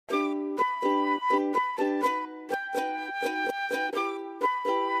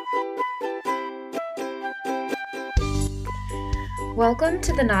Welcome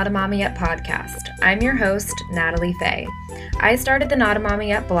to the Not a Mommy Yet podcast. I'm your host, Natalie Faye. I started the Not a Mommy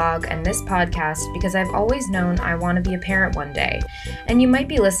Yet blog and this podcast because I've always known I want to be a parent one day, and you might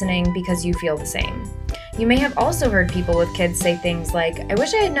be listening because you feel the same. You may have also heard people with kids say things like, I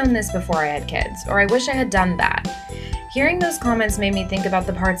wish I had known this before I had kids, or I wish I had done that. Hearing those comments made me think about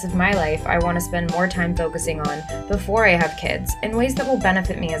the parts of my life I want to spend more time focusing on before I have kids in ways that will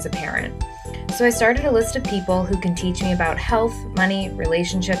benefit me as a parent. So I started a list of people who can teach me about health, money,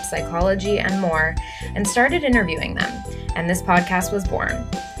 relationships, psychology, and more, and started interviewing them, and this podcast was born.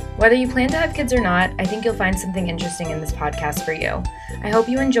 Whether you plan to have kids or not, I think you'll find something interesting in this podcast for you. I hope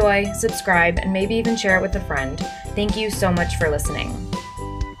you enjoy, subscribe, and maybe even share it with a friend. Thank you so much for listening.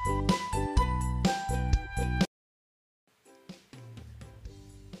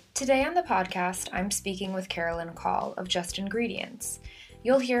 Today on the podcast, I'm speaking with Carolyn Call of Just Ingredients.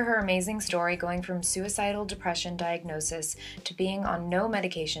 You'll hear her amazing story going from suicidal depression diagnosis to being on no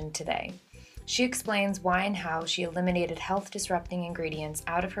medication today. She explains why and how she eliminated health-disrupting ingredients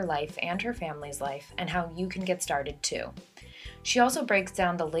out of her life and her family's life, and how you can get started too. She also breaks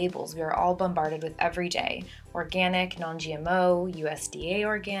down the labels we are all bombarded with every day: organic, non-GMO, USDA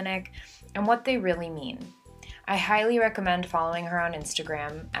organic, and what they really mean. I highly recommend following her on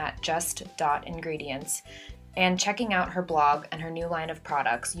Instagram at just.ingredients and checking out her blog and her new line of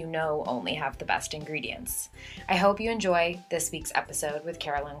products you know only have the best ingredients. I hope you enjoy this week's episode with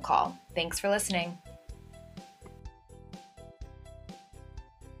Carolyn Call. Thanks for listening.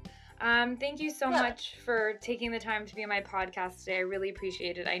 Thank you so much for taking the time to be on my podcast today. I really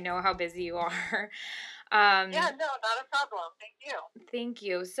appreciate it. I know how busy you are. No, not a problem. Thank you. Thank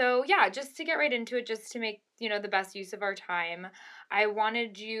you. So just to get right into it, just to make, the best use of our time, I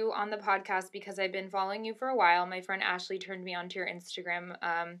wanted you on the podcast because I've been following you for a while. My friend Ashley turned me onto your Instagram,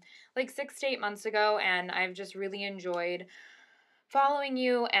 like 6 to 8 months ago, and I've just really enjoyed following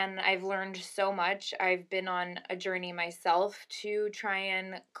you, and I've learned so much. I've been on a journey myself to try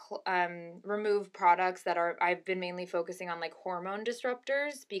and remove products that I've been mainly focusing on, like hormone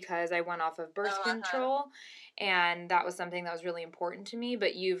disruptors, because I went off of birth control, and that was something that was really important to me.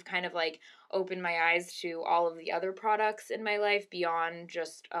 But you've kind of like opened my eyes to all of the other products in my life beyond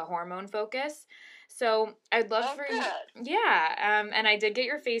just a hormone focus. So I'd love for you. Yeah. And I did get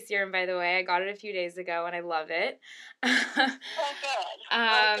your face serum, by the way. I got it a few days ago, and I love it. Good.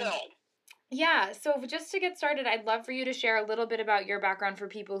 Yeah. So just to get started, I'd love for you to share a little bit about your background for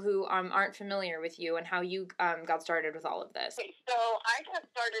people who aren't familiar with you and how you got started with all of this. Okay, so I got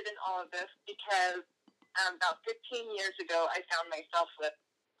started in all of this because about 15 years ago, I found myself with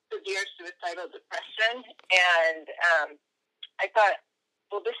severe suicidal depression, and I thought,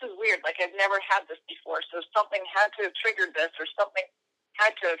 well, this is weird. Like, I've never had this before, so something had to have triggered this, or something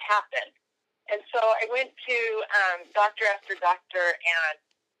had to have happened. And so I went to doctor after doctor, and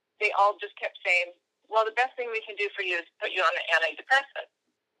they all just kept saying, well, the best thing we can do for you is put you on an antidepressant.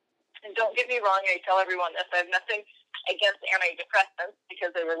 And don't get me wrong, I tell everyone this, I have nothing against antidepressants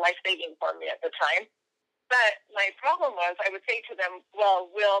because they were life-saving for me at the time. But my problem was, I would say to them, well,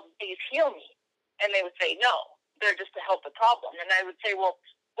 will these heal me? And they would say, no, they're just to help the problem. And I would say, well,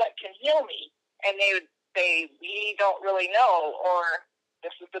 what can heal me? And they would say, we don't really know, or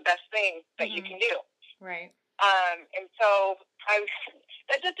this is the best thing that you can do. Right. And so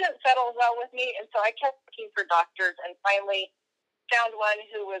that just didn't settle well with me. And so I kept looking for doctors, and finally found one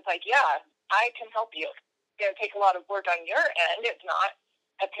who was like, yeah, I can help you. It's going to take a lot of work on your end. It's not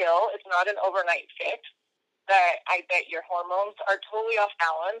a pill. It's not an overnight fix. But I bet your hormones are totally off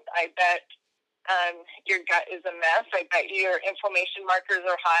balance. I bet your gut is a mess. I bet your inflammation markers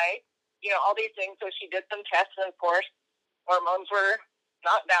are high. All these things. So she did some tests, and of course, hormones were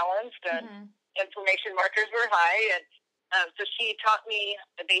not balanced, and inflammation markers were high. And so she taught me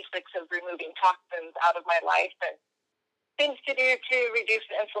the basics of removing toxins out of my life and things to do to reduce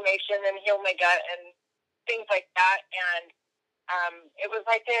the inflammation and heal my gut and things like that. And it was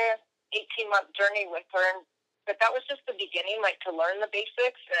like a 18-month journey with her. But that was just the beginning, like to learn the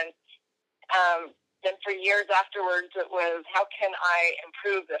basics. And then for years afterwards, it was, how can I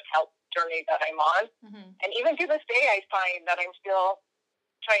improve this health journey that I'm on? And even to this day, I find that I'm still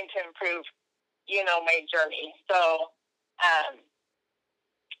trying to improve, my journey. So,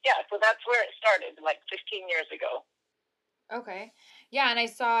 so that's where it started, like 15 years ago. Okay. Yeah, and I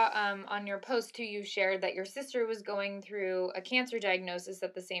saw on your post too, you shared that your sister was going through a cancer diagnosis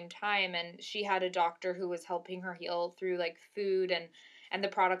at the same time, and she had a doctor who was helping her heal through like food and the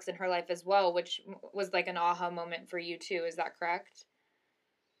products in her life as well, which was like an aha moment for you too. Is that correct?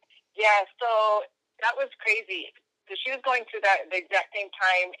 Yeah, so that was crazy. So she was going through that at the exact same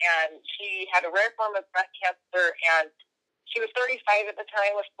time, and she had a rare form of breast cancer, and she was 35 at the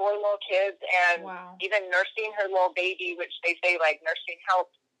time with 4 little kids, and wow. even nursing her little baby, which they say like nursing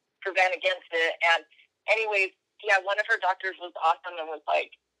helps prevent against it. And anyways, yeah, one of her doctors was awesome and was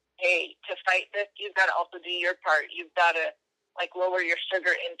like, hey, to fight this, you've got to also do your part. You've got to like lower your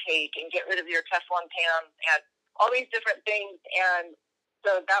sugar intake and get rid of your Teflon pans and all these different things. And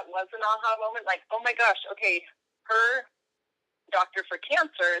so that was an aha moment, like, oh my gosh, okay, her doctor for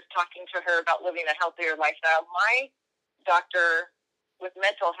cancer is talking to her about living a healthier lifestyle. My doctor with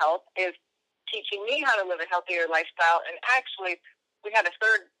mental health is teaching me how to live a healthier lifestyle. And actually, we had a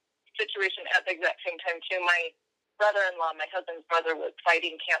third situation at the exact same time too. My brother-in-law, my husband's brother, was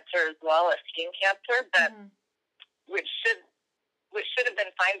fighting cancer as well, a skin cancer, but which should have been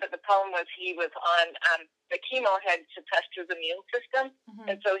fine. But the problem was he was on the chemo had suppressed his immune system,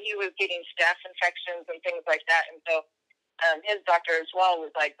 and so he was getting staph infections and things like that. And so his doctor as well was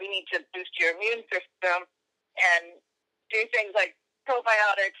like, we need to boost your immune system and do things like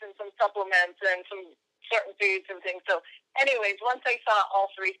probiotics and some supplements and some certain foods and things. So anyways, once I saw all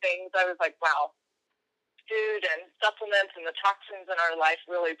 3 things, I was like, wow, food and supplements and the toxins in our life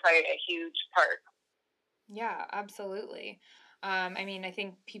really play a huge part. Yeah, absolutely. I mean, I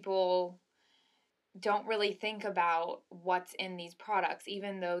think people don't really think about what's in these products,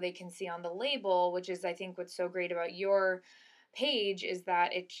 even though they can see on the label, which is, I think, what's so great about your page is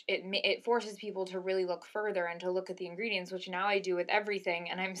that it forces people to really look further and to look at the ingredients, which now I do with everything,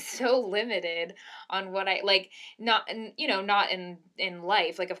 and I'm so limited on what I like. Not in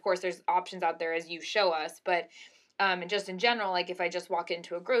life. Like, of course, there's options out there as you show us, but and just in general, like if I just walk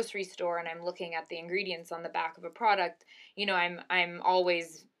into a grocery store and I'm looking at the ingredients on the back of a product, I'm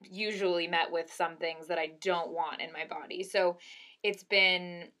always usually met with some things that I don't want in my body. So it's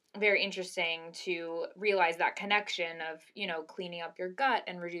been very interesting to realize that connection of, cleaning up your gut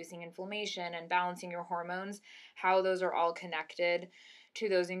and reducing inflammation and balancing your hormones, how those are all connected to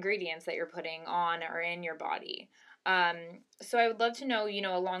those ingredients that you're putting on or in your body. So I would love to know,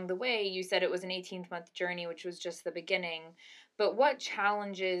 along the way, you said it was an 18-month journey, which was just the beginning, but what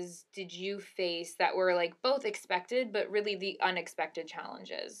challenges did you face that were like both expected, but really the unexpected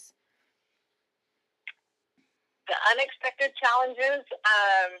challenges? The unexpected challenges,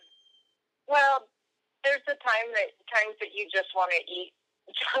 well, there's times that you just want to eat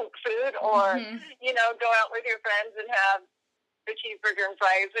junk food or, go out with your friends and have the cheeseburger and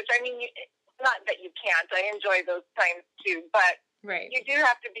fries, which, I mean, not that you can't. I enjoy those times too, but you do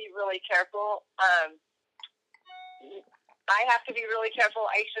have to be really careful. I have to be really careful,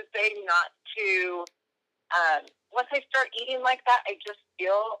 I should say, not to, once I start eating like that, I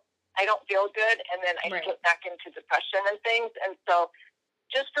don't feel good, and then I slip back into depression and things. And so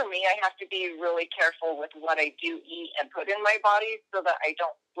just for me, I have to be really careful with what I do eat and put in my body so that I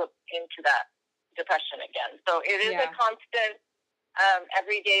don't slip into that depression again. So it is a constant,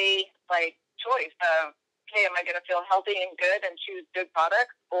 everyday, choice of, okay, am I going to feel healthy and good and choose good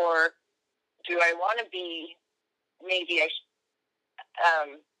products, or do I want to be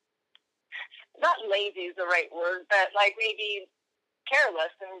not lazy is the right word, but maybe careless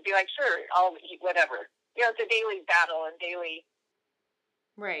and be like, sure, I'll eat whatever. It's a daily battle and daily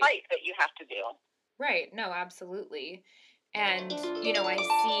fight that you have to do. Right. No, absolutely. And, I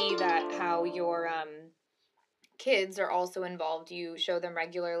see that how your kids are also involved. You show them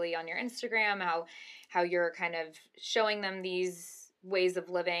regularly on your Instagram, how you're kind of showing them these ways of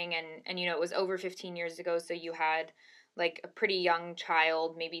living, and it was over 15 years ago, so you had a pretty young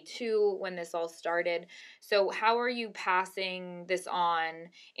child, maybe 2 when this all started. So how are you passing this on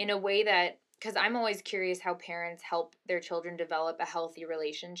in a way that, because I'm always curious how parents help their children develop a healthy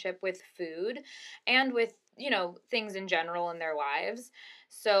relationship with food and with, things in general in their lives.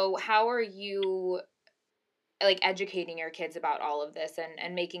 So how are you educating your kids about all of this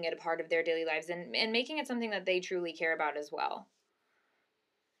and making it a part of their daily lives and making it something that they truly care about as well?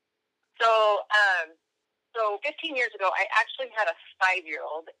 So 15 years ago, I actually had a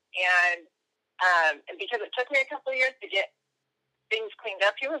 5-year-old, and because it took me a couple of years to get things cleaned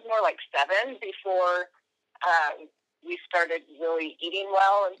up, he was more like 7 before we started really eating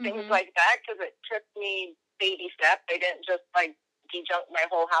well and things like that, because it took me baby steps. I didn't just de-junk my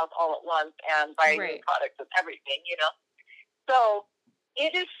whole house all at once and buy new products with everything, So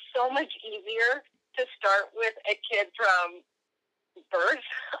it is so much easier to start with a kid from birth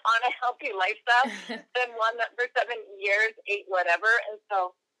on a healthy lifestyle than one that for 7 years ate whatever. And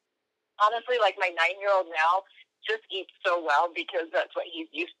so honestly, my 9-year-old now just eats so well because that's what he's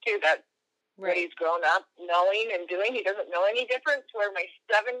used to. That's what he's grown up knowing and doing. He doesn't know any difference. Where my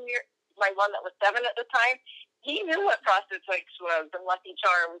one that was 7 at the time, he knew what Frosted Flakes was and Lucky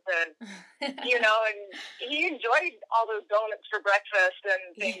Charms and, and he enjoyed all those donuts for breakfast and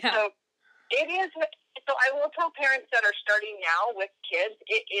things. Yeah. So it is, so I will tell parents that are starting now with kids,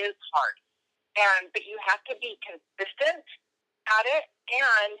 it is hard. But you have to be consistent at it.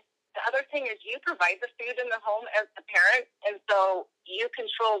 And the other thing is you provide the food in the home as the parent. And so you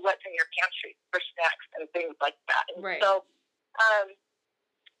control what's in your pantry for snacks and things like that. And right. So,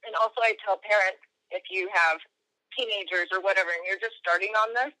 and also I tell parents, if you have teenagers or whatever, and you're just starting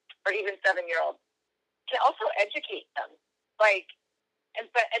on this, or even 7-year-olds, to also educate them. But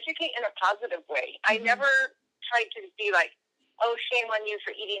educate in a positive way. I never tried to be like, oh, shame on you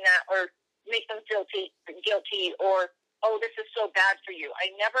for eating that, or make them feel guilty, or, oh, this is so bad for you.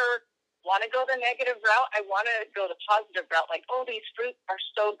 I never want to go the negative route. I want to go the positive route. Like, oh, these fruits are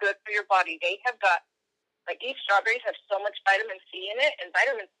so good for your body. They have got, like, these strawberries have so much vitamin C in it, and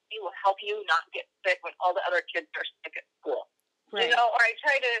vitamin C will help you not get sick when all the other kids are sick at school. Right. Or I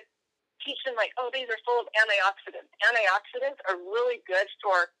try to teach them, like, oh, these are full of antioxidants. Antioxidants are really good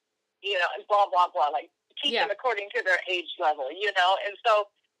for, and blah, blah, blah. Like, teach them according to their age level, And so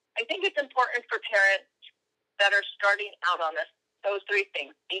I think it's important for parents that are starting out on this, those 3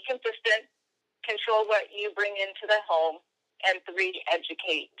 things. Be consistent, control what you bring into the home, and 3,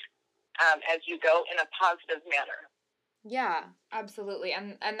 educate as you go in a positive manner. Yeah, absolutely.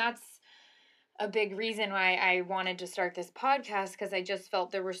 And that's a big reason why I wanted to start this podcast, because I just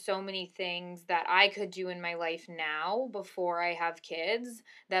felt there were so many things that I could do in my life now before I have kids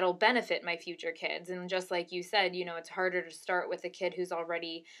that'll benefit my future kids. And just like you said, it's harder to start with a kid who's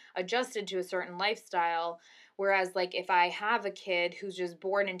already adjusted to a certain lifestyle. Whereas, like, if I have a kid who's just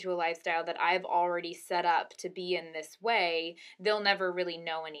born into a lifestyle that I've already set up to be in this way, they'll never really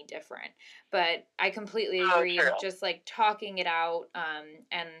know any different. But I completely agree. Just, like, talking it out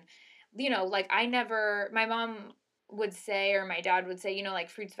and like my mom would say, or my dad would say, like,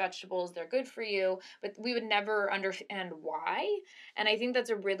 fruits, vegetables, they're good for you, but we would never understand why. And I think that's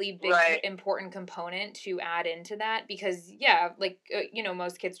a really big, important component to add into that, because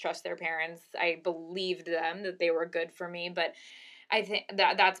most kids trust their parents. I believed them that they were good for me, but I think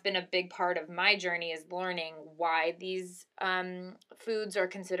that's been a big part of my journey, is learning why these foods are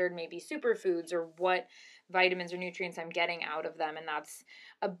considered maybe superfoods, or what vitamins or nutrients I'm getting out of them. And that's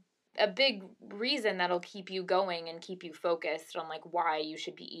a big reason that'll keep you going and keep you focused on, like, why you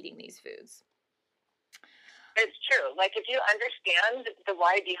should be eating these foods. It's true. Like, if you understand the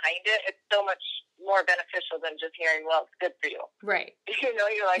why behind it, it's so much more beneficial than just hearing, well, it's good for you. Right.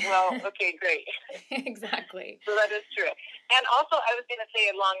 You're like, well, okay, great. Exactly. So that is true. And also, I was going to say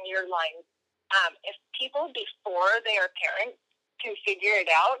along your lines, if people before they are parents can figure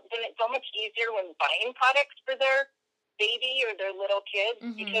it out, then it's so much easier when buying products for their baby or their little kids,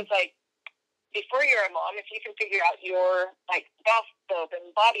 because, like, before you're a mom, if you can figure out your, like, bath soap and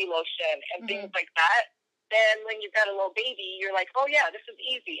body lotion and things like that, then when you've got a little baby, you're like, oh yeah, this is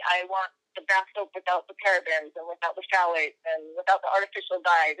easy. I want the bath soap without the parabens and without the phthalates and without the artificial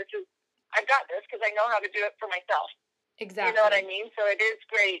dye. I've got this because I know how to do it for myself. Exactly. You know what I mean? So it is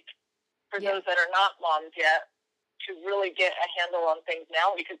great for those that are not moms yet to really get a handle on things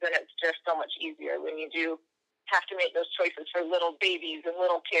now, because then it's just so much easier when you do have to make those choices for little babies and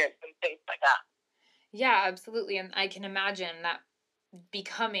little kids and things like that. Yeah, absolutely. And I can imagine that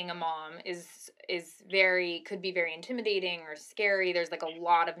becoming a mom could be very intimidating or scary. There's, like, a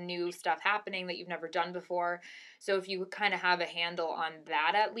lot of new stuff happening that you've never done before. So if you kind of have a handle on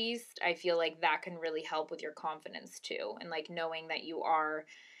that, at least, I feel like that can really help with your confidence too. And, like, knowing that you are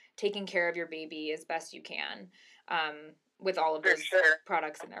taking care of your baby as best you can with all of those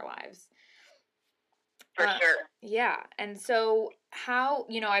products in their lives. For sure. Yeah. And so how,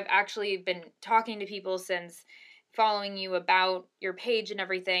 I've actually been talking to people since following you about your page and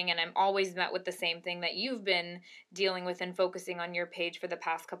everything, and I'm always met with the same thing that you've been dealing with and focusing on your page for the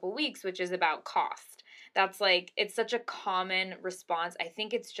past couple weeks, which is about cost. That's, like, it's such a common response. I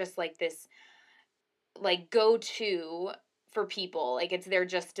think it's just, like, this, like, go-to for people. Like, it's their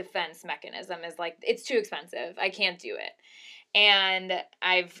just defense mechanism, is, like, it's too expensive. I can't do it. And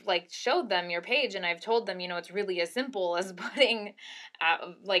I've, like, showed them your page, and I've told them, it's really as simple as putting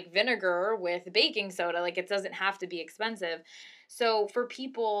like vinegar with baking soda. Like, it doesn't have to be expensive. So for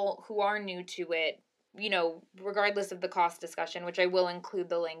people who are new to it, regardless of the cost discussion, which I will include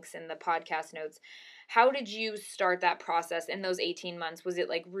the links in the podcast notes, how did you start that process in those 18 months? Was it,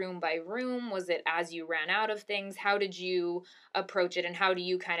 like, room by room? Was it as you ran out of things? How did you approach it, and how do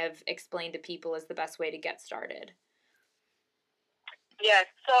you kind of explain to people is the best way to get started? Yes,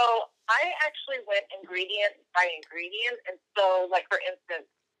 so I actually went ingredient by ingredient. And so, like, for instance,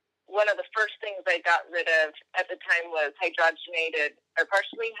 one of the first things I got rid of at the time was hydrogenated or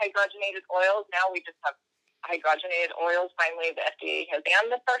partially hydrogenated oils. Now we just have hydrogenated oils. Finally, the FDA has banned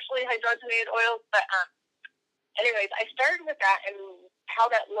the partially hydrogenated oils. But anyways, I started with that, and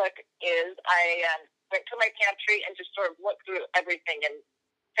how that looked is I went to my pantry and just sort of looked through everything and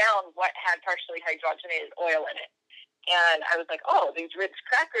found what had partially hydrogenated oil in it. And I was like, oh, these Ritz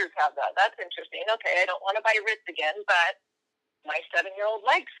crackers have that. That's interesting. Okay, I don't want to buy Ritz again, but my 7-year-old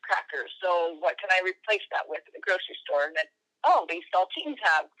likes crackers. So what can I replace that with at the grocery store? And then, oh, these saltines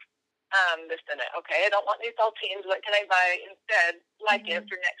have this in it. Okay, I don't want these saltines. What can I buy instead, like it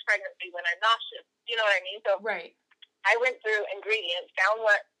for next pregnancy when I'm nauseous? You know what I mean? So Right. I went through ingredients, found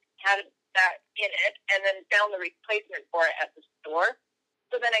what had that in it, and then found the replacement for it at the store.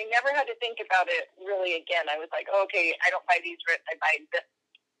 So then I never had to think about it really again. I was like, oh, okay, I don't buy these Ritz. I buy this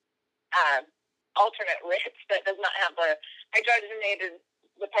alternate Ritz that does not have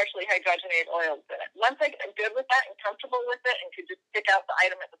the partially hydrogenated oils in it. Once I got good with that and comfortable with it and could just pick out the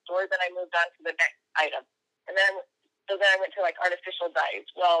item at the store, then I moved on to the next item. And then I went to like artificial dyes.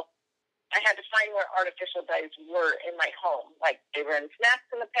 Well, I had to find where artificial dyes were in my home. Like they were in snacks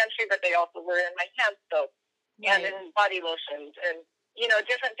in the pantry, but they also were in my hand soap and in body lotions and, you know,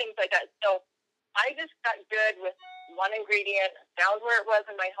 different things like that. So I just got good with one ingredient, found where it was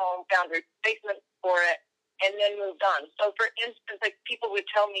in my home, found replacements for it, and then moved on. So for instance, like people would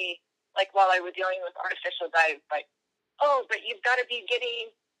tell me, like while I was dealing with artificial dyes, like, oh, but you've got to be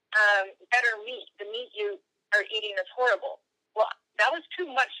getting better meat. The meat you are eating is horrible. Well, that was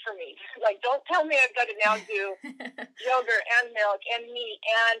too much for me. Like, don't tell me I've got to now do yogurt and milk and meat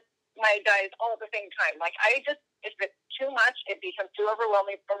and my dyes all at the same time. Like, if it's too much, it becomes too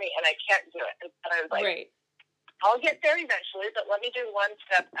overwhelming for me, and I can't do it. And I was like, I'll get there eventually, but let me do one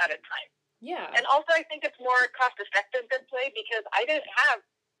step at a time. Yeah. And also, I think it's more cost-effective this way because I didn't have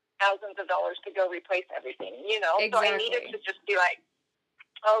thousands of dollars to go replace everything, you know? Exactly. So I needed to just be like,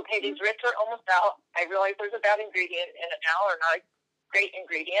 oh, okay, these Ritz are almost out. I realize there's a bad ingredient in it now, or not a great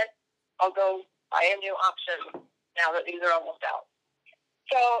ingredient. I'll go buy a new option now that these are almost out.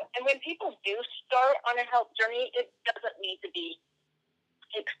 So, and when people do start on a health journey, it doesn't need to be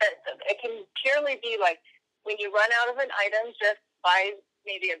expensive. It can purely be like when you run out of an item, just buy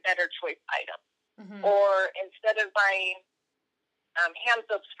maybe a better choice item. Or instead of buying hand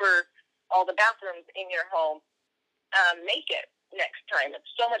soaps for all the bathrooms in your home, make it next time.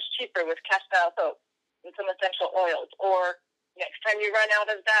 It's so much cheaper with cast-style soap and some essential oils. Or next time you run out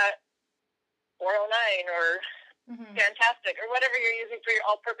of that 409 or Fantastic, or whatever you're using for your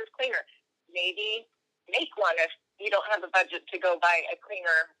all-purpose cleaner. Maybe make one if you don't have the budget to go buy a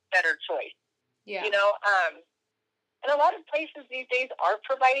cleaner, better choice. Yeah. You know, and a lot of places these days are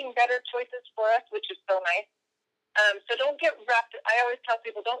providing better choices for us, which is so nice. So don't get wrapped. I always tell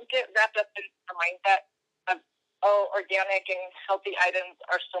people, don't get wrapped up in the mindset of, oh, organic and healthy items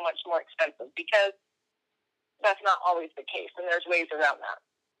are so much more expensive, because that's not always the case, and there's ways around that.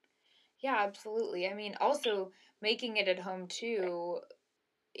 Yeah, absolutely. I mean, also making it at home too,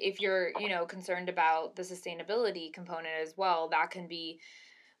 if you're, you know, concerned about the sustainability component as well, that can be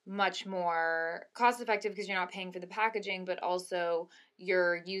much more cost effective because you're not paying for the packaging, but also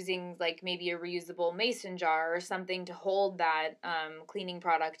you're using like maybe a reusable mason jar or something to hold that cleaning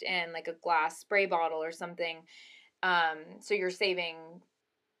product in, like a glass spray bottle or something. So you're saving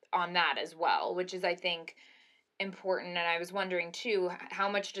on that as well, which is, I think, important. And I was wondering too, how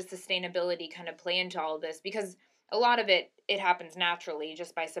much does sustainability kind of play into all of this? Because a lot of it happens naturally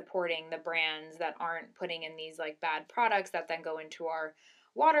just by supporting the brands that aren't putting in these like bad products that then go into our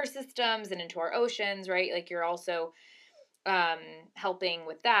water systems and into our oceans, right? Like you're also helping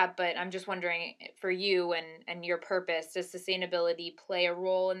with that. But I'm just wondering, for you and your purpose, does sustainability play a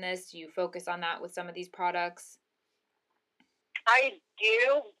role in this? Do you focus on that with some of these products? I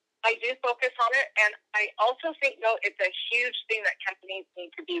do focus on it, and I also think, though, it's a huge thing that companies need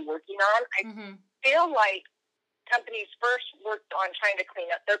to be working on. I feel like companies first worked on trying to clean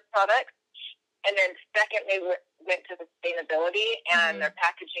up their products, and then second, they went to sustainability and their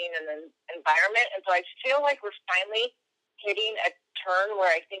packaging and the environment. And so I feel like we're finally hitting a turn where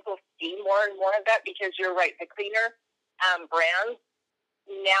I think we'll see more and more of that, because you're right, the cleaner brands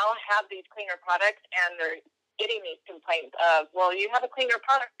now have these cleaner products, and they're getting these complaints of, well, you have a cleaner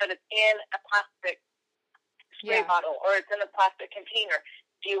product, but it's in a plastic spray bottle, or it's in a plastic container.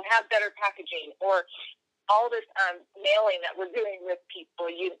 Do you have better packaging? Or all this mailing that we're doing with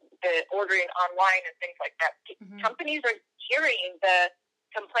people, the ordering online and things like that. Companies are hearing the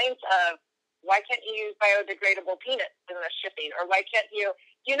complaints of, why can't you use biodegradable peanuts in the shipping? Or why can't you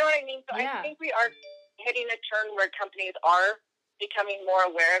know what I mean? So I think we are hitting a turn where companies are becoming more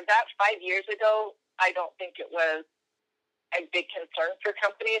aware of that. 5 years ago, I don't think it was a big concern for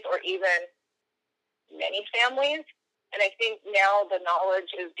companies or even many families. And I think now the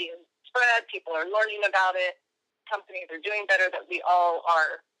knowledge is being spread. People are learning about it. Companies are doing better, that we all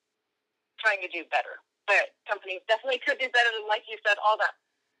are trying to do better. But companies definitely could do better than, like you said, all that,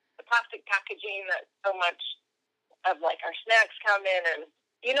 the plastic packaging that so much of like our snacks come in, and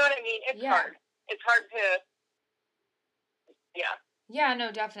you know what I mean? It's hard. It's hard to, yeah. Yeah,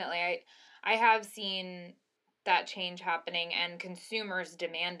 no, definitely. I have seen that change happening and consumers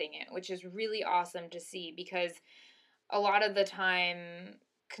demanding it, which is really awesome to see, because a lot of the time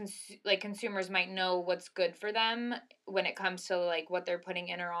consumers might know what's good for them when it comes to like what they're putting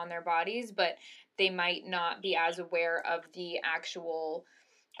in or on their bodies, but they might not be as aware of the actual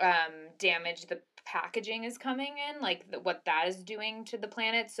damage the packaging is coming in, like what that is doing to the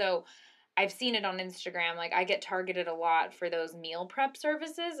planet. So I've seen it on Instagram. Like, I get targeted a lot for those meal prep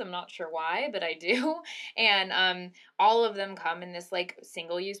services. I'm not sure why, but I do. And all of them come in this like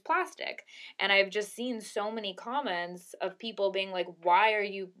single-use plastic. And I've just seen so many comments of people being like, why are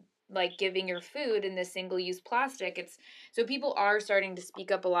you like giving your food in this single-use plastic? So people are starting to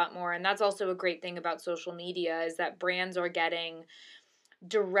speak up a lot more. And that's also a great thing about social media, is that brands are getting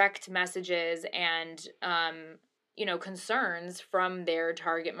direct messages and concerns from their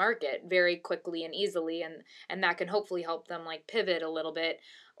target market very quickly and easily, and that can hopefully help them like pivot a little bit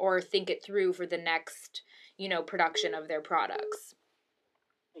or think it through for the next production of their products.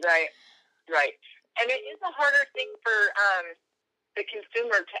 Right. And it is a harder thing for the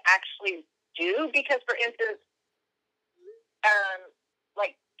consumer to actually do, because, for instance,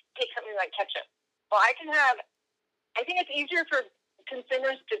 like take something like ketchup. Well, I think it's easier for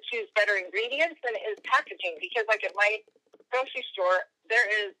consumers to choose better ingredients than it is packaging, because like at my grocery store, there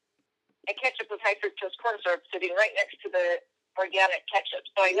is a ketchup with high fructose corn syrup sitting right next to the organic ketchup.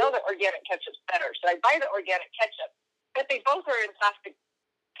 So I know that organic ketchup's better. So I buy the organic ketchup, but they both are in plastic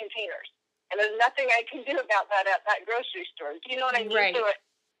containers. And there's nothing I can do about that at that grocery store. Do you know what I mean? Right. So it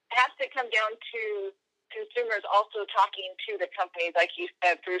has to come down to consumers also talking to the companies, like you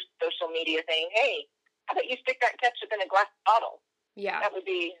said, through social media, saying, hey, how about you stick that ketchup in a glass bottle? Yeah. That would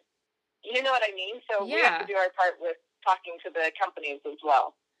be, you know what I mean? So we have to do our part with talking to the companies as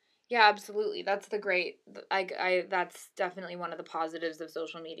well. Yeah, absolutely. That's that's definitely one of the positives of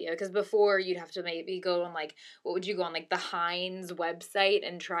social media, because before you'd have to maybe go on like, what would you go on, like the Heinz website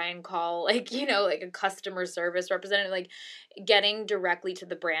and try and call like, like a customer service representative. Like, getting directly to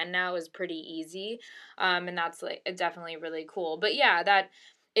the brand now is pretty easy. And that's like definitely really cool. But yeah, that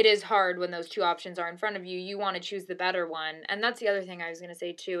it is hard when those two options are in front of you. You want to choose the better one. And that's the other thing I was going to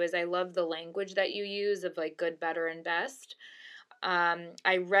say too, is I love the language that you use of like good, better, and best.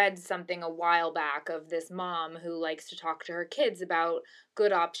 I read something a while back of this mom who likes to talk to her kids about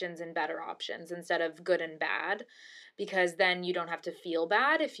good options and better options instead of good and bad, because then you don't have to feel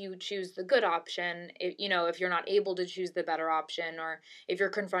bad if you choose the good option. If you're not able to choose the better option, or if you're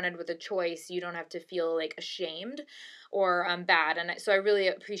confronted with a choice, you don't have to feel like ashamed or bad. And so I really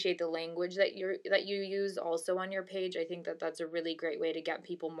appreciate the language that you use also on your page. I think that that's a really great way to get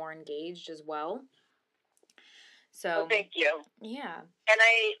people more engaged as well. So, well, thank you. Yeah. And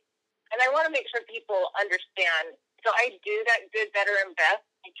I want to make sure people understand. So I do that good, better, and best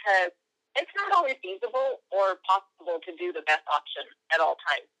because it's not always feasible or possible to do the best option at all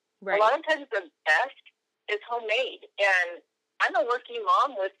times. Right. A lot of times the best is homemade. And I'm a working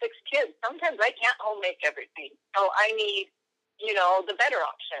mom with 6 kids. Sometimes I can't home make everything. So I need, the better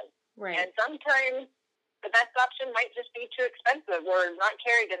option. Right. And sometimes the best option might just be too expensive or not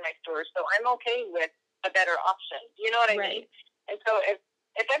carried in my store. So I'm okay with a better option. You know what I mean? And so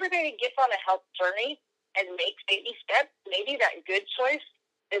if everybody gets on a health journey and makes baby steps, maybe that good choice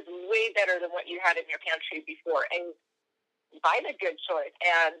is way better than what you had in your pantry before. And buy the good choice.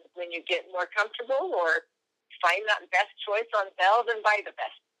 And when you get more comfortable or find that best choice on sale, then buy the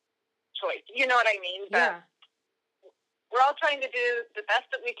best choice. You know what I mean? But yeah. We're all trying to do the best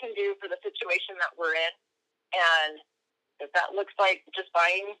that we can do for the situation that we're in. And if that looks like just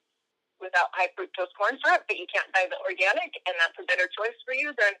buying without high fructose corn syrup, but you can't buy the organic, and that's a better choice for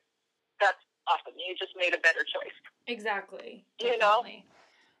you, then that's awesome. You just made a better choice. Exactly. Definitely.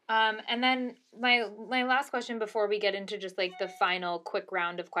 And then my last question before we get into just like the final quick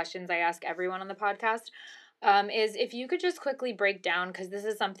round of questions I ask everyone on the podcast, is if you could just quickly break down, because this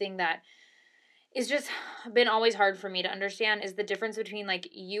is something that is just been always hard for me to understand, is the difference between like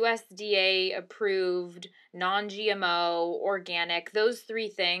USDA approved, non-GMO, organic, those 3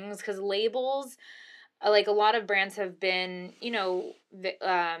 things, because labels like a lot of brands have been,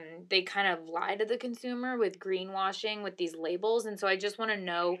 they kind of lie to the consumer with greenwashing with these labels. And so I just want to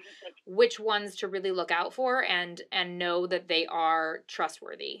know which ones to really look out for and know that they are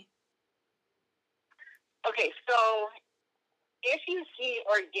trustworthy. Okay, so if you see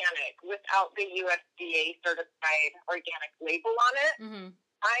organic without the USDA certified organic label on it,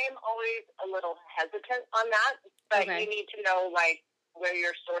 I am always a little hesitant on that, but you need to know like where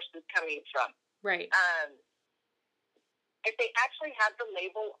your source is coming from. Right. If they actually have the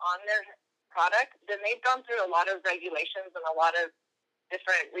label on their product, then they've gone through a lot of regulations and a lot of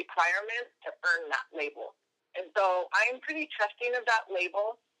different requirements to earn that label. And so I'm pretty trusting of that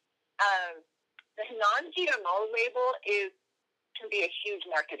label. The non-GMO label can be a huge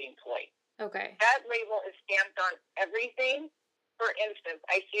marketing ploy. Okay. That label is stamped on everything. For instance,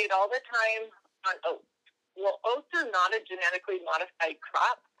 I see it all the time on oats. Well, oats are not a genetically modified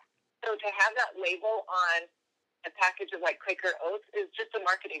crop. So to have that label on a package of like Quaker Oats is just a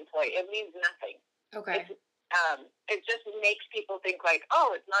marketing ploy. It means nothing. Okay. It just makes people think like,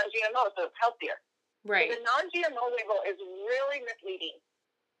 oh, it's non-GMO, so it's healthier. Right. So the non-GMO label is really misleading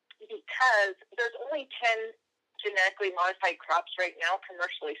because there's only 10 genetically modified crops right now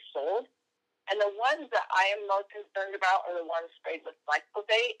commercially sold. And the ones that I am most concerned about are the ones sprayed with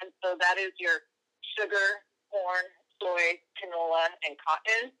glyphosate. And so that is your sugar, corn, soy, canola, and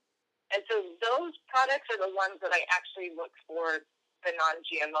cotton. And so those products are the ones that I actually look for the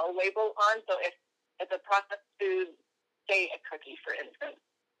non-GMO label on. So if it's a processed food, say a cookie, for instance,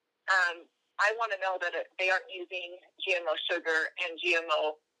 I want to know that they aren't using GMO sugar and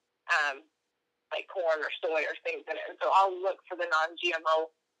GMO like corn or soy or things in it. And so I'll look for the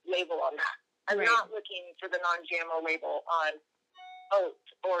non-GMO label on that. I'm not looking for the non-GMO label on oats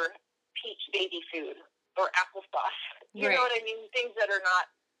or peach baby food or applesauce. You know what I mean? Things that are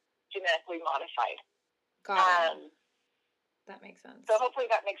not genetically modified. Got it. That makes sense. So hopefully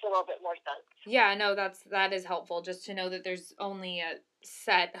that makes a little bit more sense. Yeah, no, that is helpful just to know that there's only a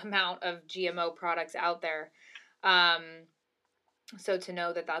set amount of GMO products out there. So to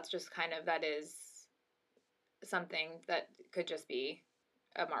know that that's just kind of, that is something that could just be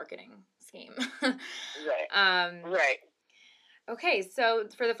a marketing scheme. Right. Okay, so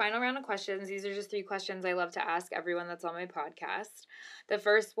for the final round of questions, these are just 3 questions I love to ask everyone that's on my podcast. The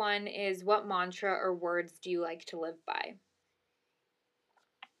first one is, what mantra or words do you like to live by?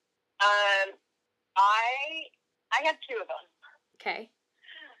 I have 2 of them. Okay.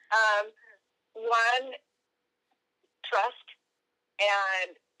 One, trust,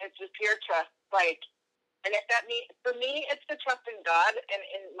 and it's just pure trust. And if that means, for me, it's the trust in God and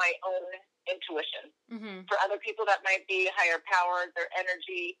in my own intuition. Mm-hmm. For other people, that might be higher power, their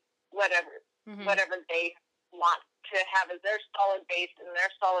energy, whatever they want to have as their solid base and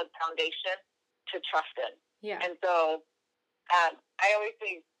their solid foundation to trust in. Yeah. And so I always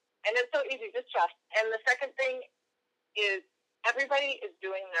think, and it's so easy, just trust. And the second thing is everybody is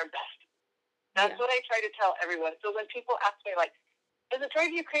doing their best. That's what I try to tell everyone. So when people ask me, like, does it drive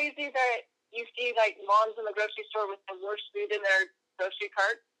you crazy that you see, like, moms in the grocery store with the worst food in their grocery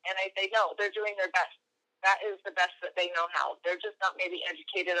cart? And I say, no, they're doing their best. That is the best that they know how. They're just not maybe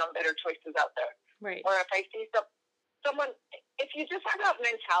educated on better choices out there. Right. Or if I see someone, if you just have that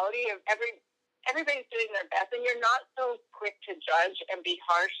mentality of everybody's doing their best, and you're not so quick to judge and be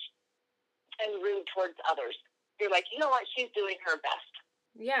harsh and rude towards others. You're like, you know what, she's doing her best.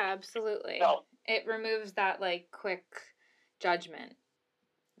 Yeah, absolutely. So, it removes that, like, quick judgment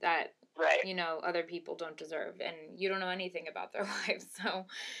that, other people don't deserve, and you don't know anything about their lives. So,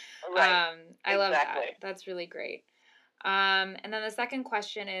 I love that. That's really great. And then the second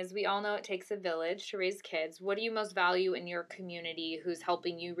question is, we all know it takes a village to raise kids. What do you most value in your community who's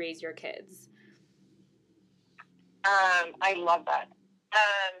helping you raise your kids? I love that.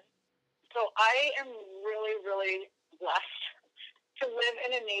 So I am really, really blessed to live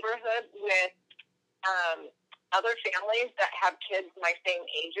in a neighborhood with other families that have kids my same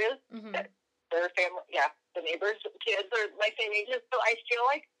ages. Mm-hmm. Their family, the neighbors' kids are my same ages. So I feel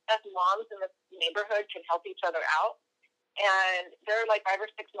like us moms in this neighborhood can help each other out. And there are like 5 or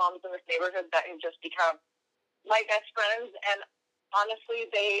 6 moms in this neighborhood that have just become my best friends. And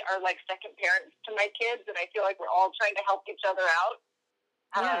honestly, they are like second parents to my kids. And I feel like we're all trying to help each other out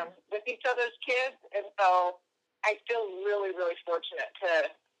with each other's kids. And so I feel really, really fortunate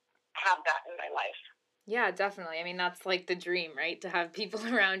to have that in my life. Yeah, definitely. I mean, that's like the dream, right? To have people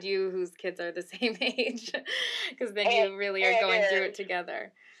around you whose kids are the same age, because then you really are going through it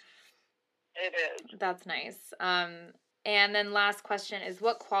together. It is. That's nice. And then last question is,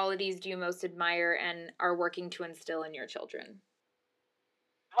 what qualities do you most admire and are working to instill in your children?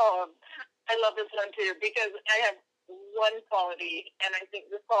 I love this one too, because I have one quality, and I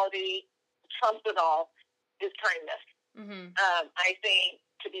think this quality trumps it all, is kindness. Mm-hmm. I think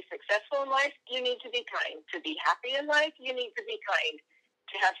to be successful in life, you need to be kind. To be happy in life, you need to be kind.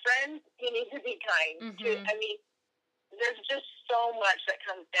 To have friends, you need to be kind. Mm-hmm. There's just so much that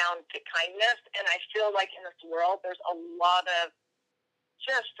comes down to kindness, and I feel like in this world, there's a lot of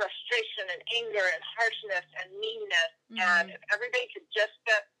just frustration and anger and harshness and meanness. Mm-hmm. And if everybody could just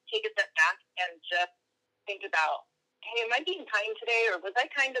take a step back and just think about, hey, am I being kind today? Or was I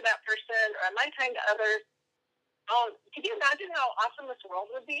kind to that person? Or am I kind to others? Oh, can you imagine how awesome this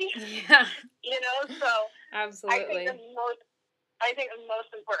world would be? Yeah. So absolutely. I think the most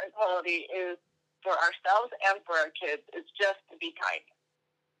important quality is for ourselves and for our kids is just to be kind.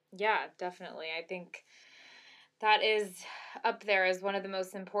 Yeah, definitely. I think that is up there as one of the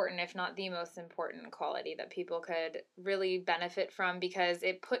most important, if not the most important quality that people could really benefit from, because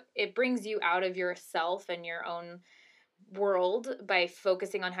it brings you out of yourself and your own world by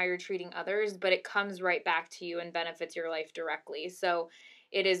focusing on how you're treating others, but it comes right back to you and benefits your life directly. So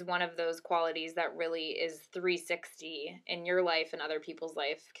it is one of those qualities that really is 360 in your life and other people's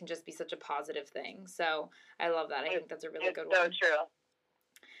life, can just be such a positive thing. So I love that. I think that's a really good one. So true.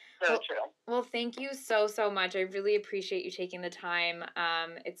 So true. Well, thank you so much. I really appreciate you taking the time.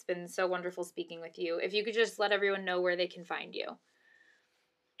 It's been so wonderful speaking with you. If you could just let everyone know where they can find you.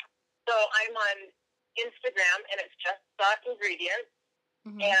 So I'm on Instagram, and it's just Thought Ingredients.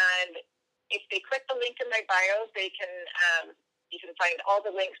 Mm-hmm. And if they click the link in my bio, they can you can find all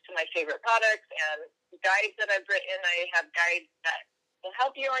the links to my favorite products and guides that I've written. I have guides that will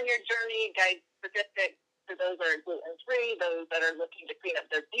help you on your journey, guides specific for those that are gluten-free, those that are looking to clean up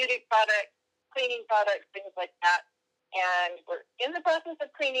their beauty products, cleaning products, things like that. And we're in the process of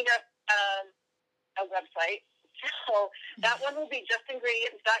cleaning up a website. So that one will be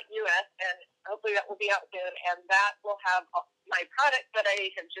justingredients.us, and hopefully that will be out soon. And that will have my products that I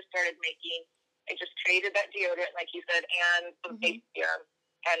have just started making. I just created that deodorant, like you said, and some face serum.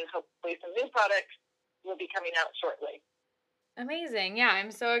 And hopefully some new products will be coming out shortly. Amazing. Yeah,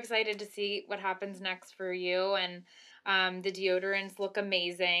 I'm so excited to see what happens next for you. And the deodorants look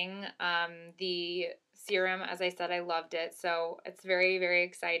amazing. The serum, as I said, I loved it. So it's very, very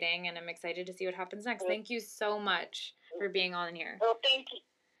exciting, and I'm excited to see what happens next. Thank you so much for being on here. Well, thank you.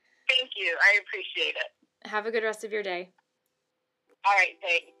 Thank you. I appreciate it. Have a good rest of your day. All right,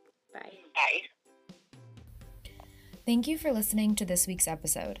 thanks. Bye. Bye. Thank you for listening to this week's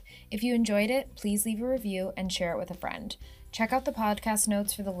episode. If you enjoyed it, please leave a review and share it with a friend. Check out the podcast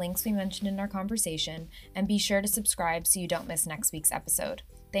notes for the links we mentioned in our conversation, and be sure to subscribe so you don't miss next week's episode.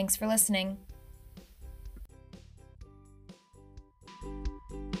 Thanks for listening.